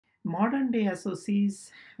Modern day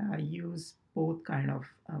SoCs use both kind of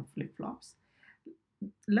flip-flops.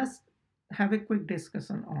 Let's have a quick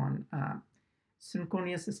discussion on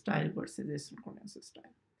synchronous style versus asynchronous style.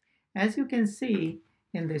 As you can see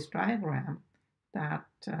in this diagram that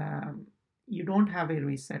you don't have a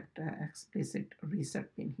explicit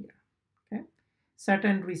reset pin here. Okay,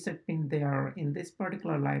 certain reset pin there in this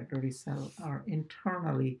particular library cell are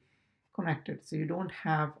internally connected, so you don't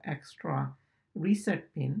have extra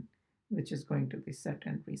reset pin which is going to be set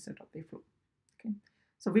and reset of the flow. Okay,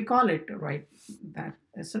 so we call it, right, that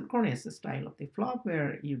a synchronous style of the flop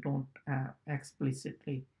where you don't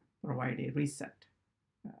explicitly provide a reset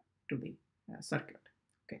to the circuit.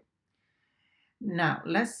 Okay. Now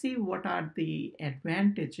let's see what are the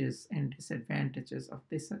advantages and disadvantages of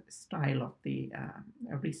this style of the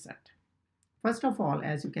reset. First of all,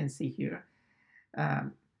 as you can see here,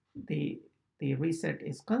 um, the reset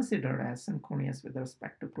is considered as synchronous with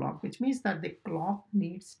respect to clock, which means that the clock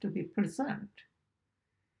needs to be present.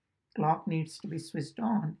 Clock needs to be switched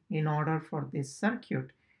on in order for this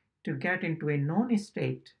circuit to get into a known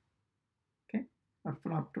state, okay, or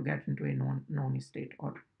flop to get into a known state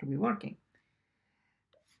or to be working.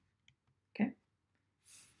 Okay,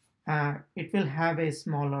 it will have a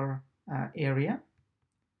smaller area,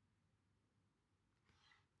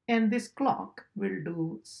 and this clock will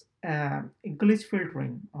do glitch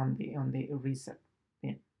filtering on the reset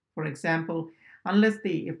pin. For example, unless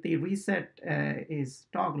if the reset is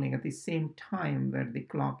toggling at the same time where the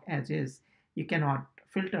clock edge is, you cannot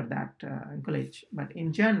filter that glitch. But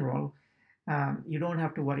in general, you don't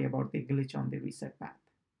have to worry about the glitch on the reset path.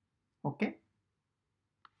 Okay.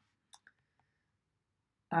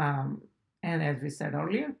 And as we said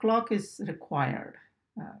earlier, clock is required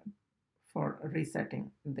for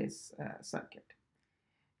resetting this circuit.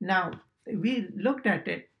 Now, we looked at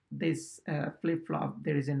it, this flip-flop,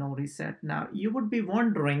 there is a no reset. Now, you would be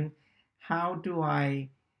wondering, how do I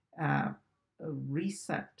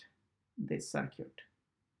reset this circuit?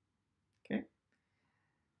 Okay.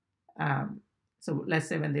 So let's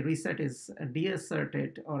say when the reset is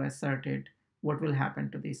deasserted or asserted, what will happen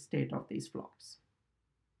to the state of these flops?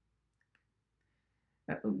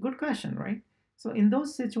 Good question, right? So in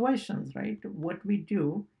those situations, right, what we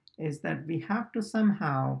do is that we have to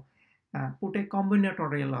somehow put a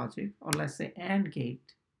combinatorial logic, or let's say AND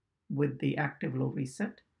gate, with the active low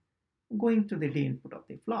reset going to the D input of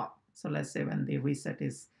the flop. So let's say when the reset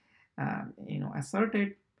is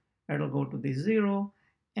asserted, it'll go to the 0,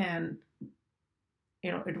 and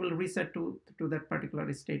it will reset to that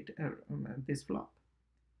particular state, this flop.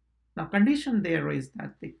 Now condition there is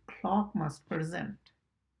that the clock must present.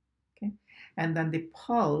 Okay, and then the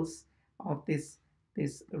pulse of this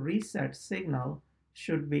reset signal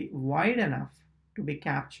should be wide enough to be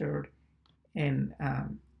captured in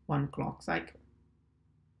one clock cycle.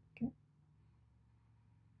 Okay,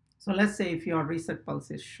 so let's say if your reset pulse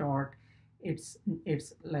is short, it's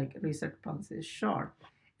like reset pulse is short,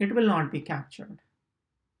 it will not be captured.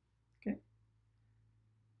 Okay,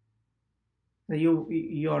 so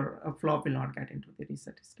your flop will not get into the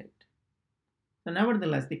reset state. So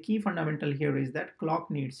nevertheless, the key fundamental here is that clock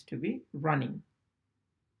needs to be running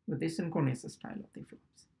with the synchronous style of the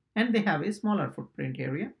flops. And they have a smaller footprint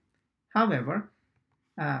area. However,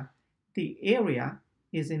 the area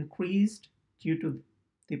is increased due to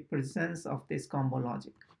the presence of this combo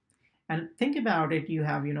logic. And think about it, you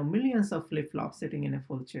have millions of flip-flops sitting in a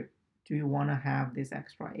full chip. Do you want to have this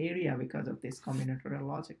extra area because of this combinatorial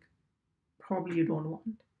logic? Probably you don't want,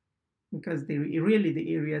 because really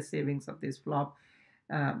the area savings of this flop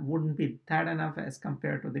wouldn't be that enough as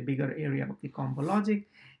compared to the bigger area of the combo logic.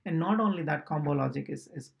 And not only that combo logic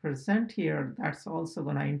is present here, that's also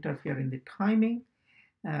going to interfere in the timing,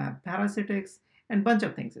 parasitics, and bunch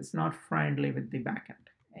of things. It's not friendly with the backend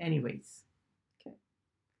anyways.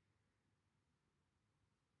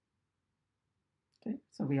 Okay,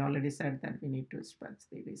 so we already said that we need to stretch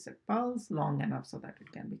the reset pulse long enough so that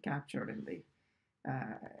it can be captured in the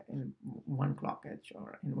in one clock edge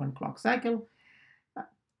or in one clock cycle.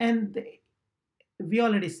 And we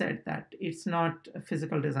already said that it's not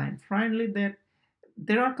physical design friendly. That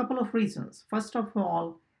there are a couple of reasons. First of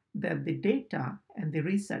all, that the data and the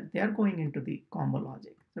reset, they are going into the combo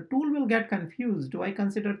logic. The tool will get confused. Do I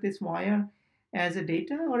consider this wire as a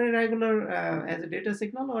data or a regular as a data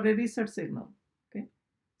signal or a reset signal? Okay,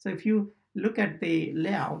 so if you look at the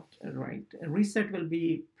layout, right, a reset will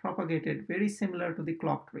be propagated very similar to the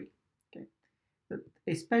clock tree. Okay,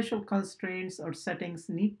 the special constraints or settings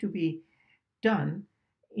need to be done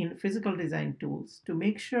in physical design tools to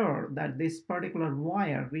make sure that this particular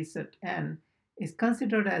wire reset N is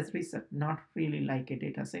considered as reset, not really like a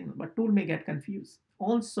data signal, but tool may get confused.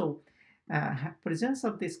 Also, presence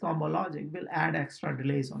of this combo logic will add extra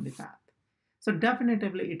delays on the path. So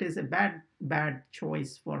definitely it is a bad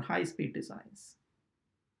choice for high-speed designs.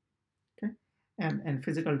 Okay, and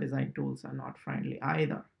physical design tools are not friendly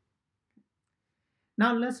either.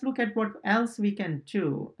 Now let's look at what else we can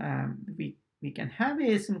do. We can have a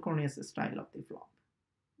asynchronous style of the flop,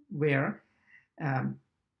 where um,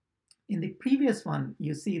 in the previous one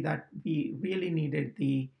you see that we really needed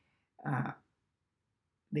the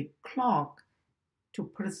clock to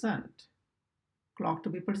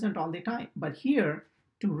be present all the time. But here,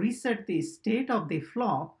 to reset the state of the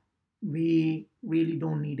flop, we really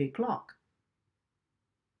don't need a clock.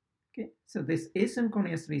 Okay, so this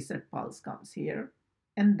asynchronous reset pulse comes here,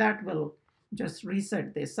 and that will just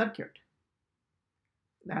reset the circuit.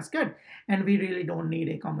 That's good. And we really don't need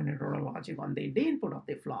a combinatorial logic on the input of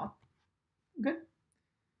the flop. Good.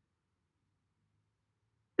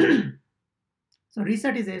 So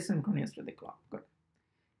reset is asynchronous to the clock. Good.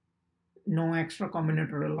 No extra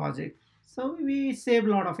combinatorial logic. So we save a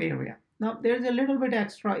lot of area. Now there's a little bit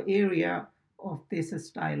extra area of this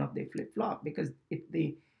style of the flip-flop, because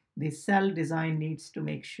the cell design needs to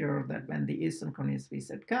make sure that when the asynchronous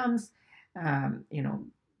reset comes,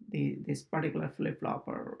 this particular flip-flop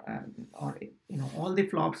or all the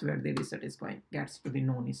flops where the reset is going gets to the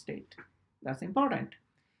known state. That's important.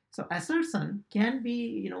 So assertion can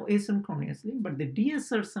be asynchronously, but the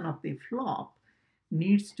deassertion of the flop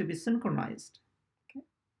needs to be synchronized. Okay?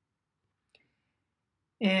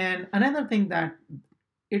 And another thing, that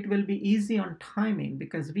it will be easy on timing,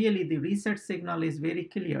 because really the reset signal is very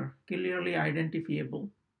clearly identifiable.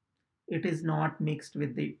 It is not mixed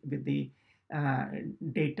with the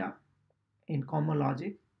data in common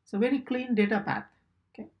logic. So very clean data path,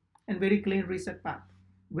 okay, and very clean reset path.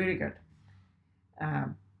 Very good.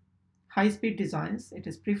 High-speed designs, it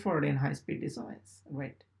is preferred in high-speed designs,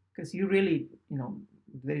 right? Because you really,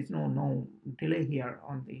 there is no delay here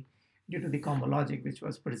due to the combo logic which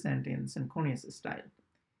was present in Synchronous style.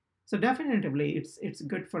 So definitely it's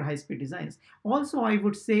good for high-speed designs. Also, I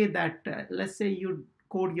would say that let's say you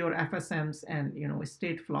code your FSMs and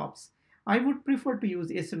state flops. I would prefer to use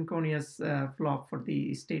asynchronous flop for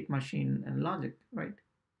the state machine and logic, right?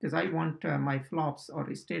 Because I want my flops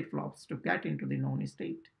or state flops to get into the known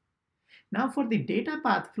state. Now for the data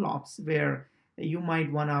path flops, where you might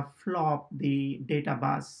want to flop the data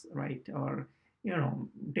bus, right? Or,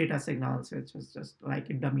 data signals, which is just like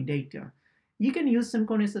a dummy data. You can use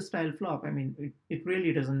synchronous style flop. I mean, it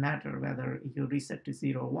really doesn't matter whether you reset to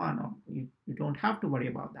 0 or 1, or you don't have to worry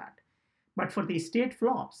about that. But for the state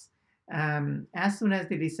flops, as soon as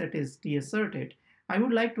the reset is deasserted, I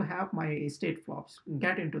would like to have my state flops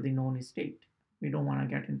get into the known state. We don't want to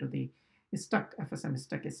get into the FSM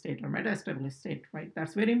stuck state or meta-established state, right?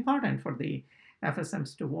 That's very important for the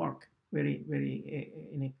FSMs to work very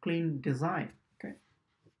in a clean design.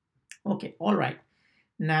 Okay, all right.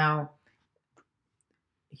 Now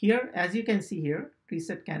here, as you can see here,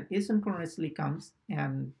 reset can asynchronously comes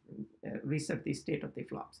and reset the state of the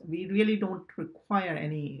flops. We really don't require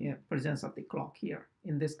any presence of the clock here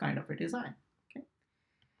in this kind of a design. Okay,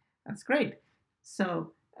 that's great.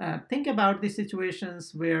 So think about the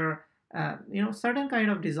situations where certain kind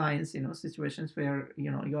of designs, situations where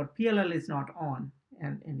your PLL is not on,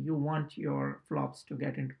 and you want your flops to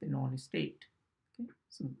get into the known state. Okay?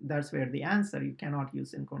 So that's where the answer, you cannot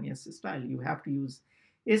use synchronous style. You have to use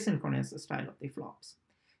asynchronous style of the flops.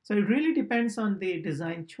 So it really depends on the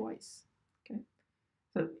design choice. Okay,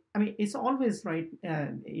 so I mean it's always right.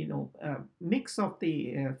 Mix of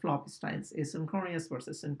the flop styles, asynchronous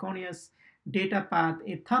versus synchronous. Data path,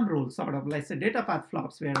 a thumb rule sort of, like say data path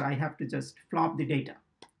flops, where I have to just flop the data.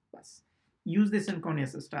 Plus, use the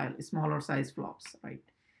synchronous style, smaller size flops, right?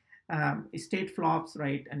 State flops,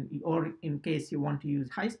 right? And or in case you want to use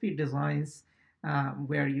high-speed designs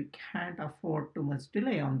where you can't afford too much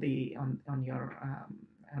delay on your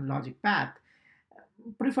logic path,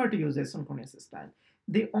 prefer to use a synchronous style.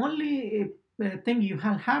 The only thing you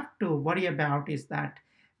have to worry about is that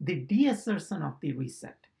the deassertion of the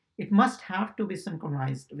reset. It must have to be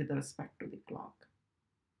synchronized with respect to the clock.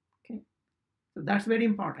 Okay, so that's very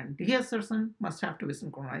important. Deassertion must have to be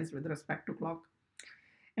synchronized with respect to clock.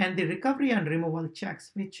 And the recovery and removal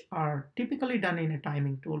checks, which are typically done in a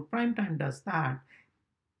timing tool, PrimeTime does that.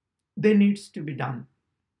 They needs to be done.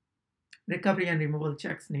 Recovery and removal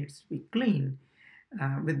checks needs to be clean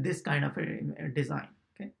with this kind of a design.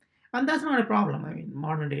 Okay, and that's not a problem. I mean,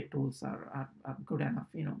 modern day tools are good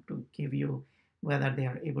enough, to give you whether they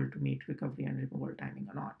are able to meet recovery and removal timing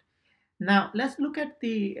or not. Now let's look at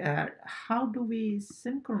the how do we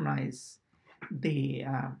synchronize the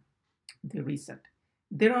reset.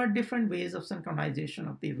 There are different ways of synchronization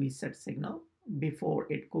of the reset signal before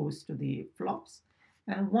it goes to the flops.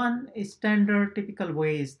 And one is standard typical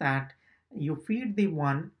way is that you feed the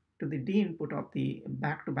one to the D input of the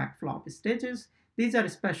back-to-back flop stages. These are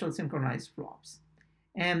special synchronized flops.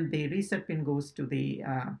 And the reset pin goes to the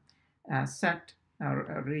set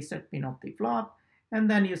or reset pin of the flop, and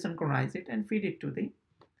then you synchronize it and feed it to the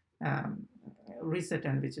um, reset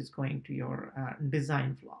end, which is going to your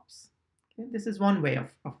design flops. Okay, this is one way of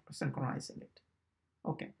synchronizing it.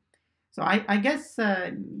 Okay, so I guess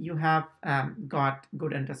you have got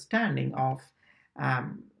good understanding of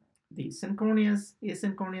um, the synchronous,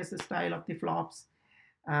 asynchronous style of the flops.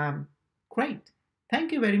 Um, Great.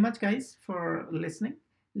 Thank you very much, guys, for listening.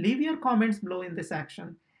 Leave your comments below in this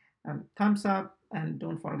section. Thumbs up, and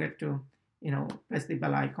don't forget to press the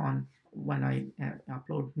bell icon when I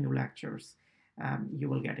upload new lectures. You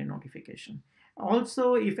will get a notification.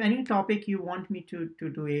 Also, if any topic you want me to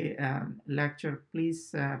do a lecture,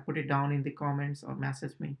 please put it down in the comments or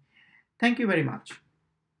message me. Thank you very much.